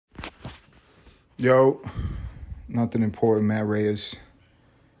Yo, nothing important, Matt Reyes.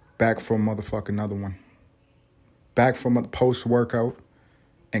 Back from motherfucking another one. Back from a post-workout.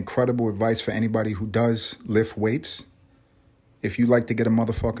 Incredible advice for anybody who does lift weights. If you like to get a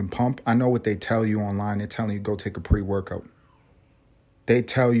motherfucking pump, I know what they tell you online. They're telling you go take a pre-workout. They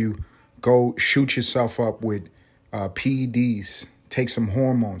tell you go shoot yourself up with PEDs, take some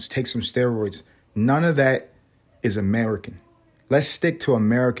hormones, take some steroids. None of that is American. Let's stick to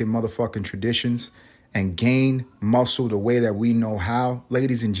American motherfucking traditions and gain muscle the way that we know how.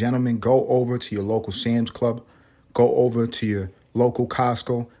 Ladies and gentlemen, go over to your local Sam's Club. Go over to your local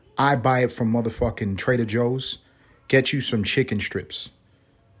Costco. I buy it from motherfucking Trader Joe's. Get you some chicken strips.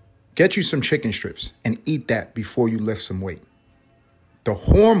 Get you some chicken strips and eat that before you lift some weight. The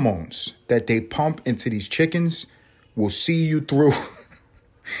hormones that they pump into these chickens will see you through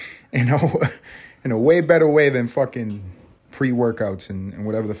in a way better way than fucking pre-workouts and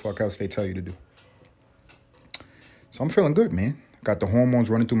whatever the fuck else they tell you to do. So I'm feeling good, man. Got the hormones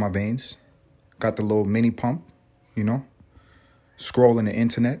running through my veins. Got the little mini pump, scrolling the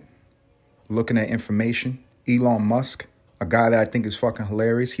internet, looking at information. Elon Musk, a guy that I think is fucking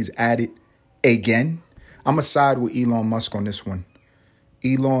hilarious. He's at it again. I'm going to side with Elon Musk on this one.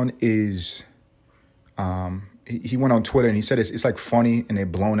 Elon is, he went on Twitter and he said it's like funny and they're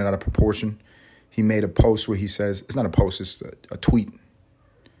blowing it out of proportion. He made a post where he says, it's not a post, it's a tweet.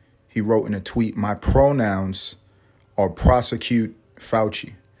 He wrote in a tweet, my pronouns are prosecute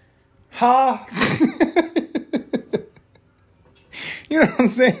Fauci. Ha! You know what I'm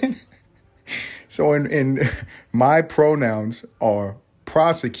saying? So in my pronouns are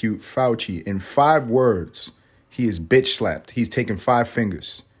prosecute Fauci. In 5 words, he is bitch slapped. He's taken 5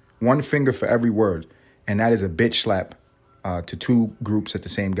 fingers. 1 finger for every word. And that is a bitch slap to 2 groups at the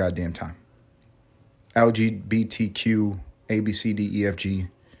same goddamn time. LGBTQ, ABCDEFG.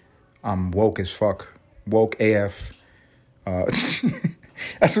 I'm woke as fuck. Woke AF.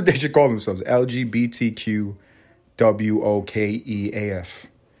 That's what they should call themselves. LGBTQ WOKEAF.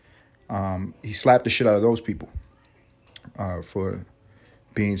 He slapped the shit out of those people for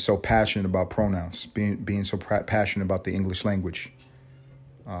being so passionate about pronouns, being so passionate about the English language.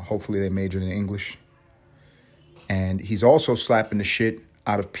 Hopefully they majored in English. And he's also slapping the shit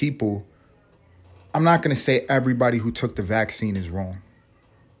out of people. I'm not going to say everybody who took the vaccine is wrong.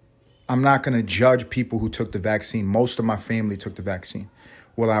 I'm not going to judge people who took the vaccine. Most of my family took the vaccine.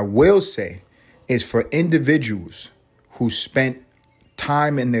 What I will say is for individuals who spent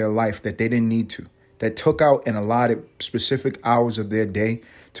time in their life that they didn't need to, that took out and allotted specific hours of their day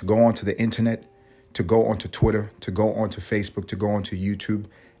to go onto the internet, to go onto Twitter, to go onto Facebook, to go onto YouTube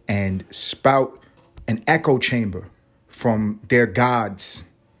and spout an echo chamber from their gods,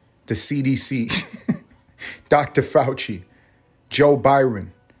 the CDC, Dr. Fauci, Joe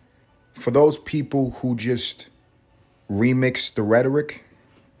Byron. For those people who just remix the rhetoric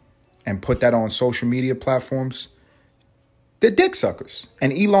and put that on social media platforms, they're dick suckers.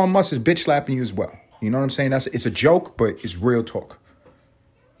 And Elon Musk is bitch slapping you as well. You know what I'm saying? It's a joke, but it's real talk.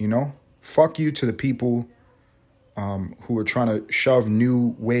 Fuck you to the people who are trying to shove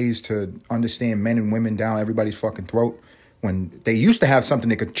new ways to understand men and women down everybody's fucking throat when they used to have something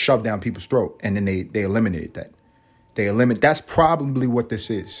they could shove down people's throat, and then they eliminated that. That's probably what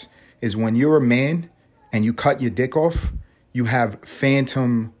this is when you're a man and you cut your dick off, you have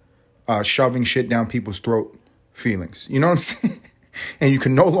phantom shoving shit down people's throat feelings. You know what I'm saying? And you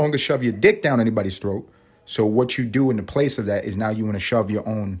can no longer shove your dick down anybody's throat. So what you do in the place of that is now you want to shove your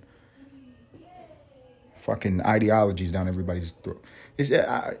own fucking ideologies down everybody's throat.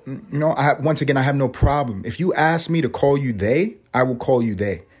 Once again, I have no problem. If you ask me to call you they, I will call you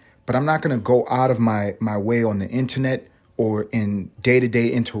they. But I'm not going to go out of my way on the internet or in day-to-day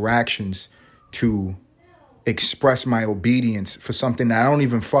interactions to express my obedience for something that I don't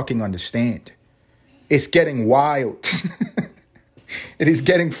even fucking understand. It's getting wild. It is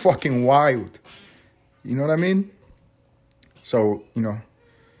getting fucking wild. You know what I mean? So, to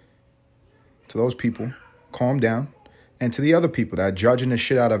those people, calm down. And to the other people that are judging the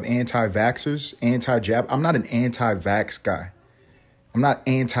shit out of anti-vaxxers, anti-jab, I'm not an anti-vax guy. I'm not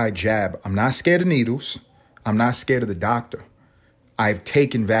anti-jab. I'm not scared of needles. I'm not scared of the doctor. I've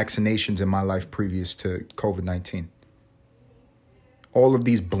taken vaccinations in my life previous to COVID-19. All of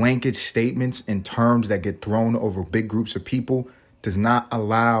these blanket statements and terms that get thrown over big groups of people does not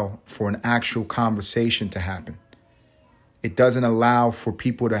allow for an actual conversation to happen. It doesn't allow for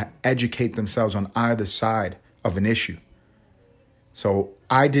people to educate themselves on either side of an issue. So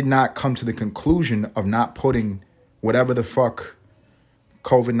I did not come to the conclusion of not putting whatever the fuck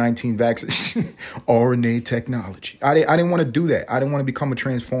COVID-19 vaccine, RNA technology. I didn't want to do that. I didn't want to become a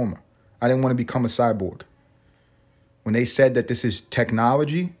transformer. I didn't want to become a cyborg. When they said that this is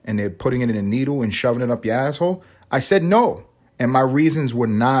technology and they're putting it in a needle and shoving it up your asshole, I said no. And my reasons were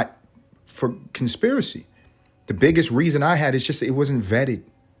not for conspiracy. The biggest reason I had is just it wasn't vetted.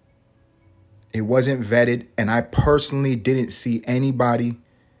 It wasn't vetted. And I personally didn't see anybody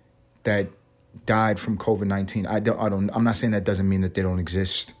that died from COVID-19. I'm not saying that doesn't mean that they don't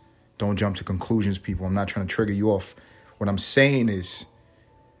exist. Don't jump to conclusions, people. I'm not trying to trigger you off. What I'm saying is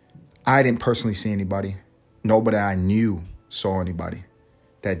I didn't personally see anybody. Nobody I knew saw anybody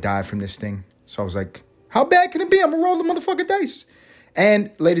that died from this thing. So I was like, how bad can it be? I'm going to roll the motherfucking dice.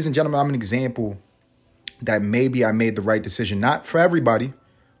 And ladies and gentlemen, I'm an example that maybe I made the right decision. Not for everybody.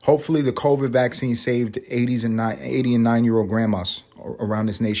 Hopefully the COVID vaccine saved 80 and 9-year-old grandmas around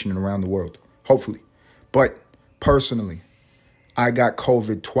this nation and around the world. Hopefully. But personally, I got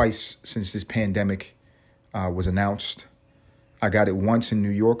COVID twice since this pandemic was announced. I got it once in New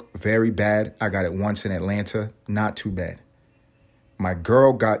York, very bad. I got it once in Atlanta, not too bad. My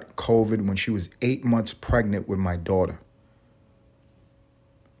girl got COVID when she was 8 months pregnant with my daughter.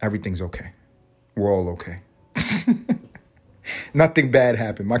 Everything's okay. We're all okay. Nothing bad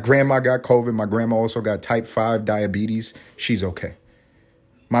happened. My grandma got COVID. My grandma also got type 5 diabetes. She's okay.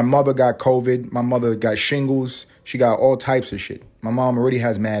 My mother got COVID. My mother got shingles. She got all types of shit. My mom already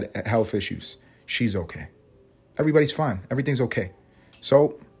has mad health issues. She's okay. Everybody's fine. Everything's okay.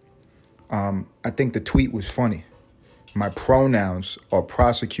 So I think the tweet was funny. My pronouns are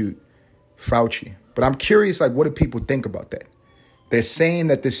prosecute Fauci. But I'm curious, like, what do people think about that? They're saying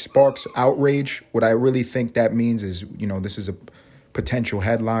that this sparks outrage. What I really think that means is, this is a potential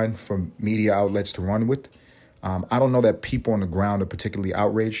headline for media outlets to run with. I don't know that people on the ground are particularly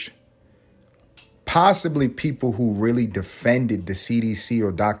outraged. Possibly people who really defended the CDC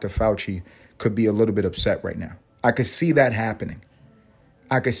or Dr. Fauci could be a little bit upset right now. I could see that happening.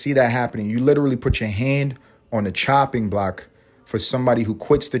 You literally put your hand on the chopping block for somebody who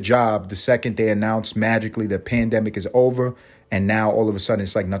quits the job the second they announce magically the pandemic is over, and now all of a sudden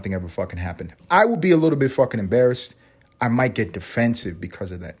it's like nothing ever fucking happened. I would be a little bit fucking embarrassed. I might get defensive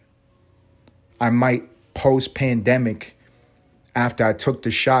because of that. I might post-pandemic, after I took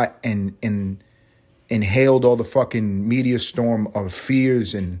the shot and inhaled all the fucking media storm of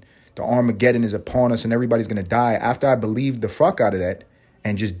fears and the Armageddon is upon us and everybody's going to die. After I believed the fuck out of that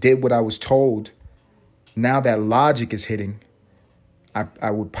and just did what I was told, now that logic is hitting,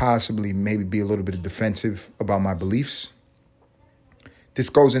 I would possibly maybe be a little bit defensive about my beliefs. This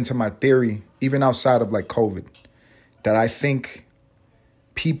goes into my theory, even outside of like COVID, that I think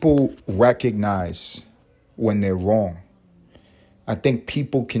people recognize when they're wrong. I think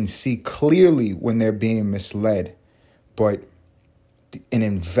people can see clearly when they're being misled, but an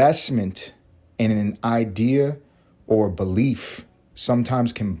investment in an idea or belief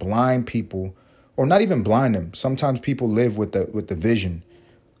sometimes can blind people, or not even blind them. Sometimes people live with the vision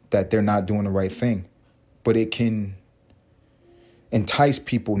that they're not doing the right thing, but it can entice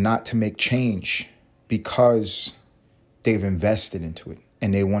people not to make change because they've invested into it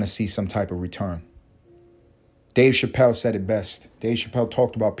and they want to see some type of return. Dave Chappelle said it best. Dave Chappelle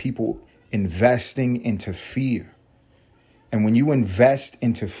talked about people investing into fear. And when you invest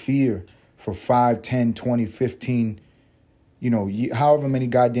into fear for 5, 10, 20, 15, however many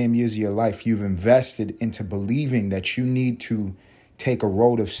goddamn years of your life, you've invested into believing that you need to take a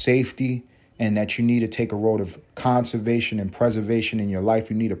road of safety and that you need to take a road of conservation and preservation in your life.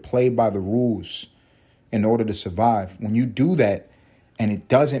 You need to play by the rules in order to survive. When you do that and it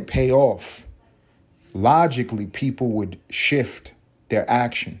doesn't pay off, logically, people would shift their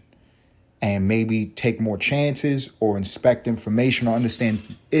action and maybe take more chances or inspect information or understand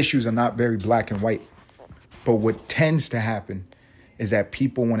issues are not very black and white. But what tends to happen is that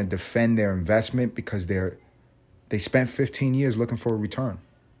people want to defend their investment because they spent 15 years looking for a return,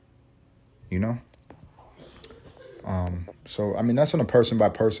 So, that's on a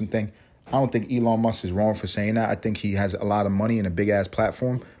person-by-person thing. I don't think Elon Musk is wrong for saying that. I think he has a lot of money and a big-ass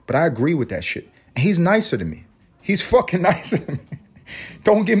platform. But I agree with that shit. And he's nicer than me. He's fucking nicer than me.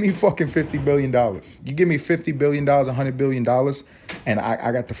 Don't give me fucking $50 billion. You give me $50 billion, $100 billion, and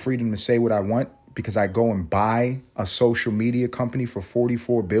I got the freedom to say what I want because I go and buy a social media company for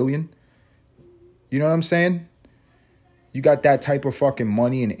 $44 billion. You know what I'm saying? You got that type of fucking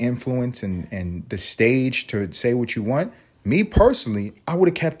money and influence and the stage to say what you want. Me personally, I would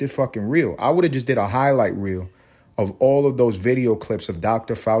have kept it fucking real. I would have just did a highlight reel of all of those video clips of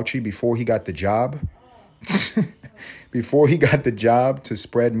Dr. Fauci before he got the job. Before he got the job to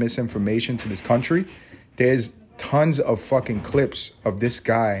spread misinformation to this country. There's tons of fucking clips of this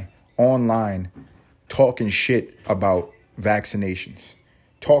guy online talking shit about vaccinations.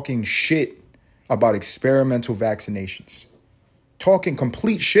 talking shit about experimental vaccinations, talking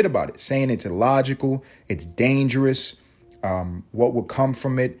complete shit about it, saying it's illogical, it's dangerous, what would come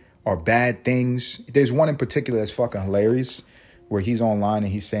from it are bad things. There's one in particular that's fucking hilarious where he's online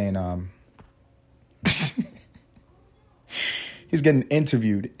and he's saying, he's getting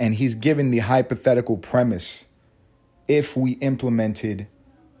interviewed and he's given the hypothetical premise if we implemented,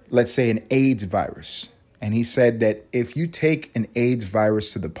 let's say, an AIDS virus. And he said that if you take an AIDS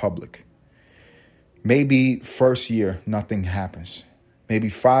virus to the public, maybe first year, nothing happens. Maybe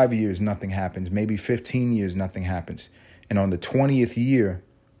 5 years, nothing happens. Maybe 15 years, nothing happens. And on the 20th year,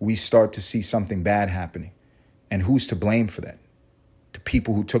 we start to see something bad happening. And who's to blame for that? The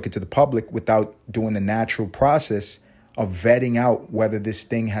people who took it to the public without doing the natural process of vetting out whether this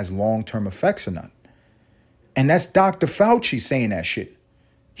thing has long-term effects or not. And that's Dr. Fauci saying that shit.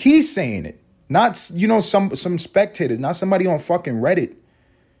 He's saying it. Not, some spectators, not somebody on fucking Reddit,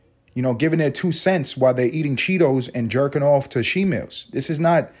 giving their 2 cents while they're eating Cheetos and jerking off to she-males. This is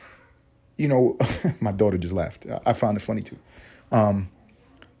not, my daughter just laughed. I found it funny too.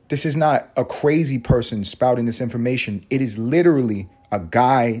 This is not a crazy person spouting this information. It is literally a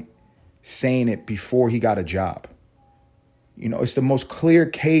guy saying it before he got a job. It's the most clear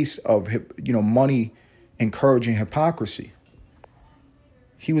case of, money encouraging hypocrisy.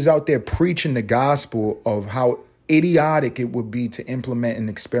 He was out there preaching the gospel of how idiotic it would be to implement an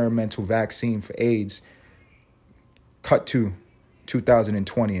experimental vaccine for AIDS. Cut to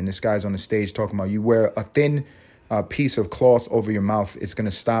 2020, and this guy's on the stage talking about you wear a thin piece of cloth over your mouth. It's going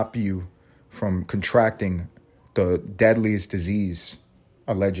to stop you from contracting the deadliest disease,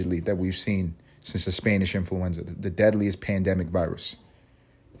 allegedly, that we've seen since the Spanish influenza, the deadliest pandemic virus.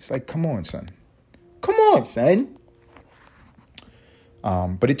 It's like, come on, son. Come on, son.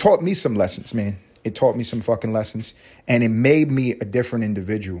 But it taught me some lessons, man. It taught me some fucking lessons. And it made me a different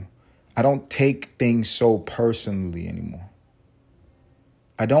individual. I don't take things so personally anymore.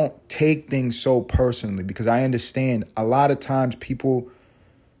 I don't take things so personally because I understand a lot of times people,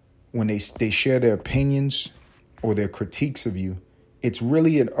 when they share their opinions or their critiques of you, it's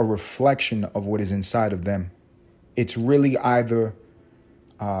really a reflection of what is inside of them. It's really either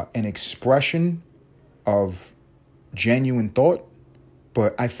an expression of genuine thought,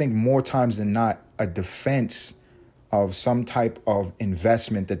 but I think more times than not, a defense of some type of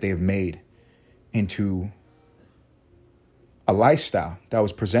investment that they have made into a lifestyle that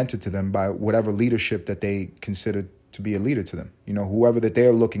was presented to them by whatever leadership that they consider to be a leader to them, whoever that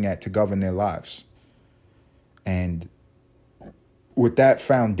they're looking at to govern their lives. And with that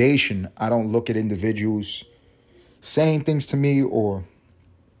foundation, I don't look at individuals saying things to me or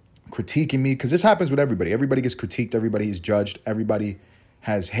critiquing me, because this happens with everybody. Everybody gets critiqued. Everybody is judged. Everybody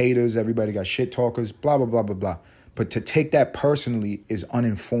has haters. Everybody got shit talkers, blah, blah, blah, blah, blah. But to take that personally is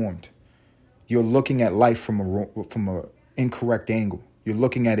uninformed. You're looking at life from a incorrect angle. You're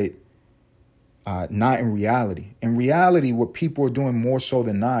looking at it not in reality. In reality, what people are doing more so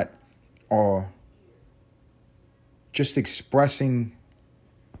than not are just expressing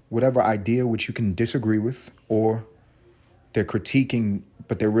whatever idea which you can disagree with, or they're critiquing,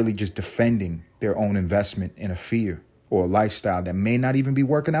 but they're really just defending their own investment in a fear or a lifestyle that may not even be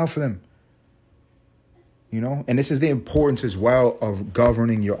working out for them. And this is the importance as well of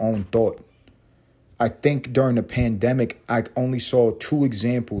governing your own thought. I think during the pandemic, I only saw 2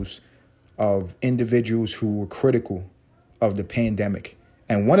 examples of individuals who were critical of the pandemic.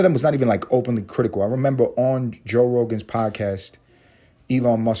 And one of them was not even like openly critical. I remember on Joe Rogan's podcast,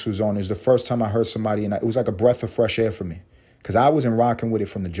 Elon Musk was on. It was the first time I heard somebody, and it was like a breath of fresh air for me because I wasn't rocking with it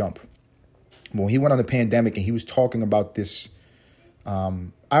from the jump. Well, he went on the pandemic and he was talking about this.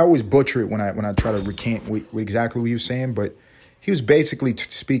 I always butcher it when I try to recant exactly what he was saying, but he was basically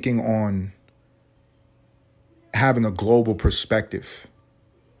speaking on having a global perspective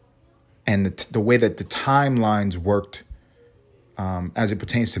and the way that the timelines worked as it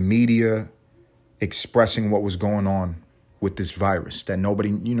pertains to media expressing what was going on with this virus that nobody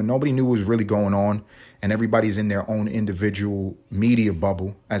knew was really going on, and everybody's in their own individual media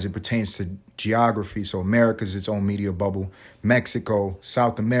bubble as it pertains to geography. So America's its own media bubble, Mexico,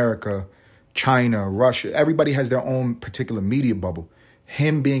 South America, China, Russia, everybody has their own particular media bubble.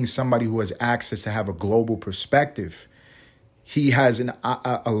 Him being somebody who has access to have a global perspective, he has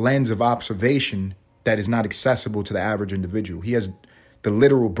a lens of observation that is not accessible to the average individual. He has the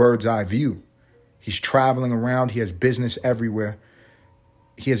literal bird's eye view. He's traveling around. He has business everywhere.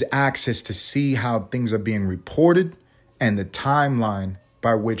 He has access to see how things are being reported and the timeline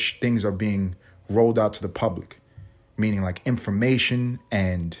by which things are being rolled out to the public, meaning like information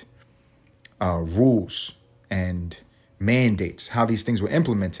and rules and mandates, how these things were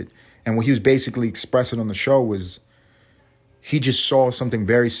implemented. And what he was basically expressing on the show was he just saw something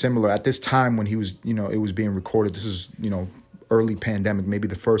very similar at this time when he was, it was being recorded. This is, early pandemic, maybe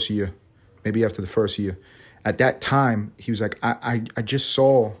the first year, maybe after the first year. At that time, he was like, I just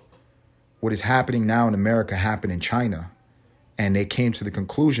saw what is happening now in America happen in China. And they came to the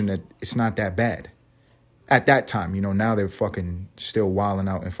conclusion that it's not that bad. At that time, now they're fucking still wilding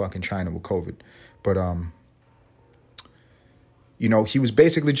out in fucking China with COVID. But, he was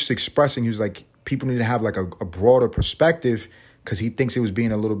basically just expressing, he was like, people need to have like a broader perspective because he thinks it was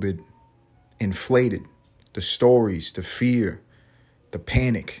being a little bit inflated. The stories, the fear, the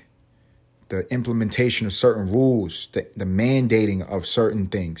panic, the implementation of certain rules, the mandating of certain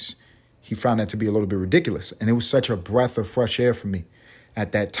things. He found that to be a little bit ridiculous. And it was such a breath of fresh air for me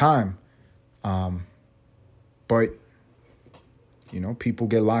at that time. But, people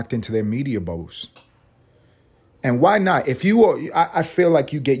get locked into their media bubbles. And why not? If you are, I feel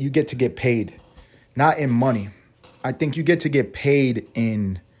like you get to get paid, not in money. I think you get to get paid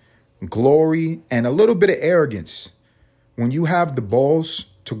in glory and a little bit of arrogance. When you have the balls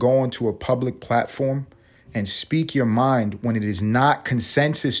to go onto a public platform and speak your mind when it is not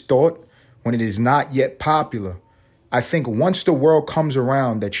consensus thought, when it is not yet popular, I think once the world comes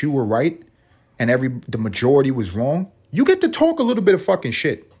around that you were right and the majority was wrong, you get to talk a little bit of fucking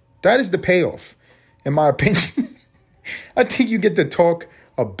shit. That is the payoff, in my opinion. I think you get to talk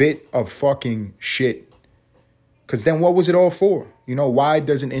a bit of fucking shit. Because then what was it all for? Why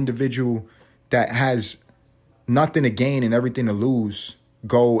does an individual that has nothing to gain and everything to lose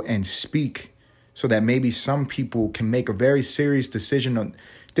go and speak so that maybe some people can make a very serious decision?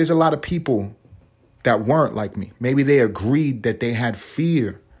 There's a lot of people that weren't like me. Maybe they agreed that they had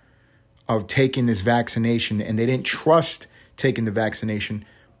fear of taking this vaccination and they didn't trust taking the vaccination,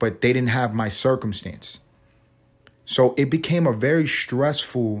 but they didn't have my circumstance. So it became a very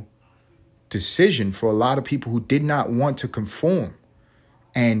stressful decision for a lot of people who did not want to conform.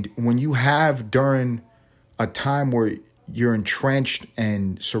 And when you have during a time where you're entrenched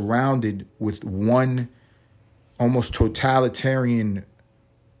and surrounded with one almost totalitarian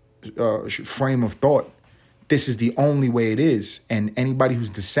frame of thought, this is the only way it is. And anybody who's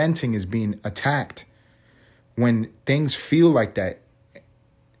dissenting is being attacked. When things feel like that,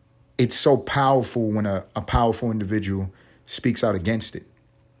 it's so powerful when a powerful individual speaks out against it.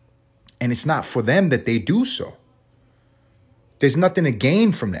 And it's not for them that they do so. There's nothing to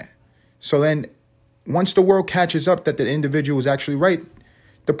gain from that. So then once the world catches up that the individual is actually right,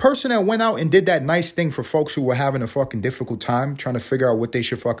 the person that went out and did that nice thing for folks who were having a fucking difficult time trying to figure out what they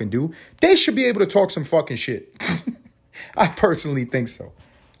should fucking do, they should be able to talk some fucking shit. I personally think so.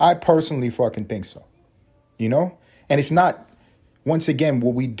 I personally fucking think so. And it's not, once again,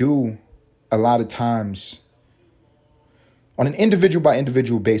 what we do a lot of times on an individual by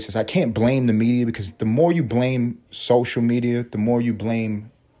individual basis. I can't blame the media because the more you blame social media, the more you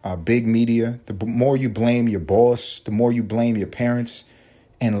blame big media, the more you blame your boss, the more you blame your parents.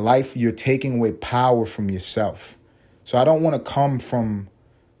 In life, you're taking away power from yourself. So I don't want to come from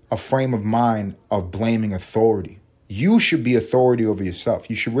a frame of mind of blaming authority. You should be authority over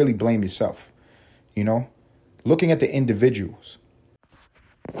yourself. You should really blame yourself. Looking at the individuals.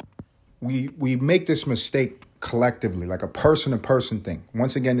 We make this mistake collectively, like a person-to-person thing.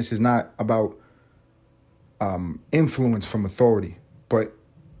 Once again, this is not about influence from authority, but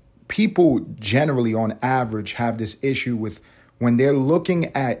people generally, on average, have this issue with when they're looking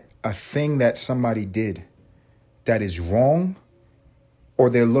at a thing that somebody did that is wrong,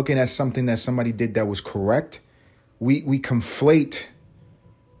 or they're looking at something that somebody did that was correct, we conflate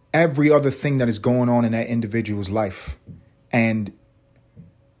every other thing that is going on in that individual's life. And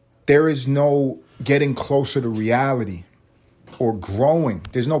there is no getting closer to reality or growing.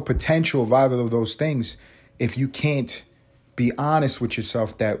 There's no potential of either of those things if you can't be honest with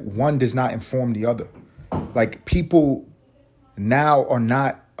yourself that one does not inform the other. Like, people now are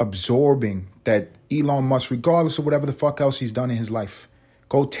not absorbing that Elon Musk, regardless of whatever the fuck else he's done in his life,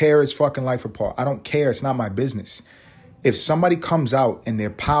 go tear his fucking life apart. I don't care. It's not my business. If somebody comes out and they're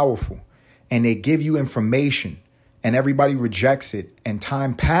powerful and they give you information and everybody rejects it and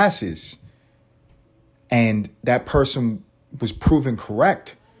time passes and that person was proven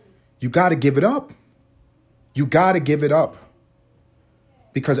correct, you got to give it up. You got to give it up.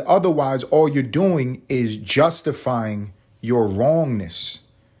 Because otherwise, all you're doing is justifying your wrongness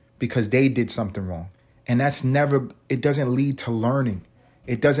because they did something wrong. And it doesn't lead to learning.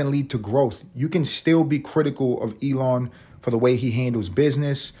 It doesn't lead to growth. You can still be critical of Elon for the way he handles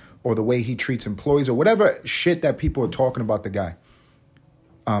business or the way he treats employees or whatever shit that people are talking about the guy.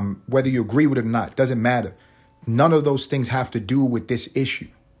 Whether you agree with it or not, doesn't matter. None of those things have to do with this issue.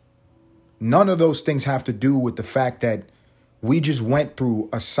 None of those things have to do with the fact that we just went through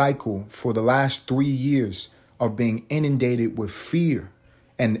a cycle for the last 3 years of being inundated with fear.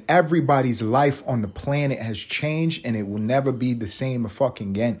 And everybody's life on the planet has changed, and it will never be the same fucking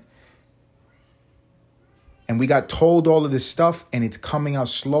again. And we got told all of this stuff, and it's coming out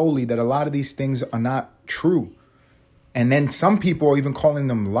slowly that a lot of these things are not true. And then some people are even calling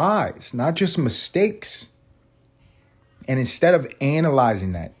them lies, not just mistakes. And instead of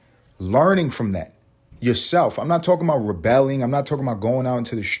analyzing that, learning from that yourself, I'm not talking about rebelling. I'm not talking about going out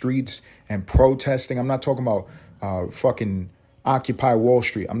into the streets and protesting. I'm not talking about fucking Occupy Wall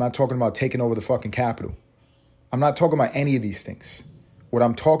Street. I'm not talking about taking over the fucking Capitol. I'm not talking about any of these things. What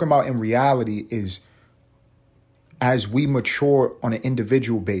I'm talking about in reality is, as we mature on an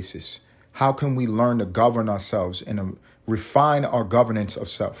individual basis, how can we learn to govern ourselves and refine our governance of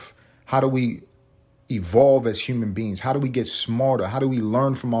self? How do we evolve as human beings? How do we get smarter? How do we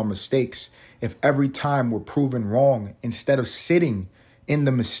learn from our mistakes if every time we're proven wrong, instead of sitting in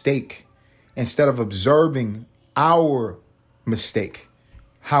the mistake, instead of observing our mistake,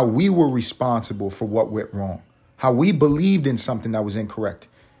 how we were responsible for what went wrong, how we believed in something that was incorrect,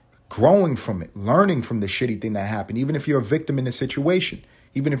 growing from it, learning from the shitty thing that happened, even if you're a victim in the situation,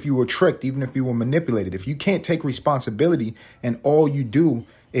 even if you were tricked, even if you were manipulated. If you can't take responsibility and all you do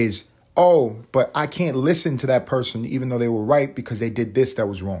is, oh, but I can't listen to that person even though they were right because they did this that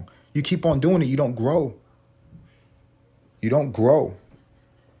was wrong. You keep on doing it, you don't grow. You don't grow.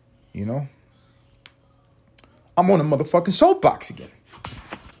 You know? I'm on a motherfucking soapbox again.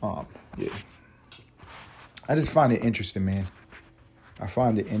 Yeah. I just find it interesting, man. I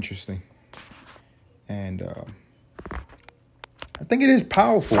find it interesting. And I think it is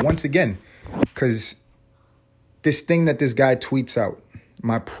powerful, once again, because this thing that this guy tweets out,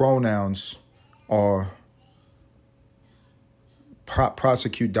 my pronouns are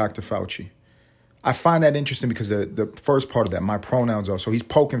prosecute Dr. Fauci. I find that interesting because the first part of that, my pronouns are, so he's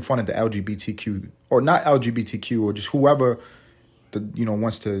poking fun at the LGBTQ, or not LGBTQ, or just whoever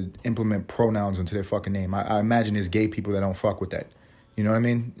wants to implement pronouns into their fucking name. I imagine there's gay people that don't fuck with that. You know what I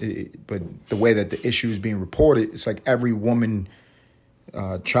mean? But the way that the issue is being reported, it's like every woman,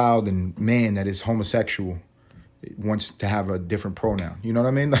 child, and man that is homosexual wants to have a different pronoun. You know what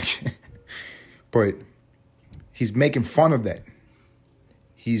I mean? Like, but he's making fun of that.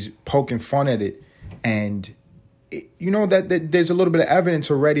 He's poking fun at it. And, that there's a little bit of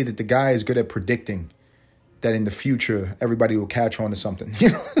evidence already that the guy is good at predicting that in the future, everybody will catch on to something.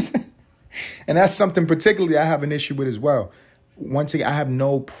 You know what I'm saying? And that's something particularly I have an issue with as well. Once again, I have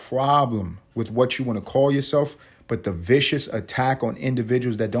no problem with what you want to call yourself, but the vicious attack on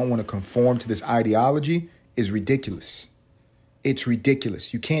individuals that don't want to conform to this ideology is ridiculous. It's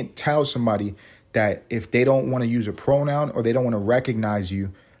ridiculous. You can't tell somebody that if they don't want to use a pronoun or they don't want to recognize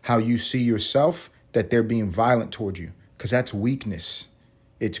you, how you see yourself, that they're being violent toward you, because that's weakness.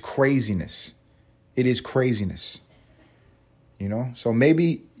 It's craziness. It is craziness. So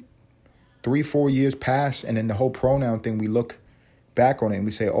maybe 3-4 years pass, and then the whole pronoun thing, we look back on it and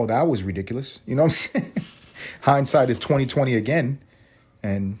we say, oh, that was ridiculous. You know what I'm saying? Hindsight is 20/20 again.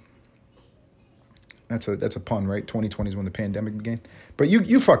 And that's a pun, right? 2020 is when the pandemic began. But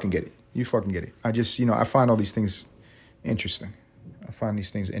you fucking get it. You fucking get it. I just, I find all these things interesting. I find these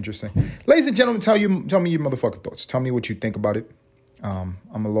things interesting. Ladies and gentlemen, tell me your motherfucking thoughts. Tell me what you think about it. I'm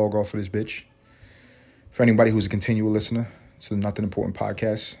going to log off for this bitch. For anybody who's a continual listener to the Nothing Important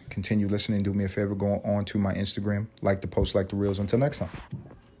podcast, continue listening. Do me a favor, go on to my Instagram, like the post, like the reels. Until next time.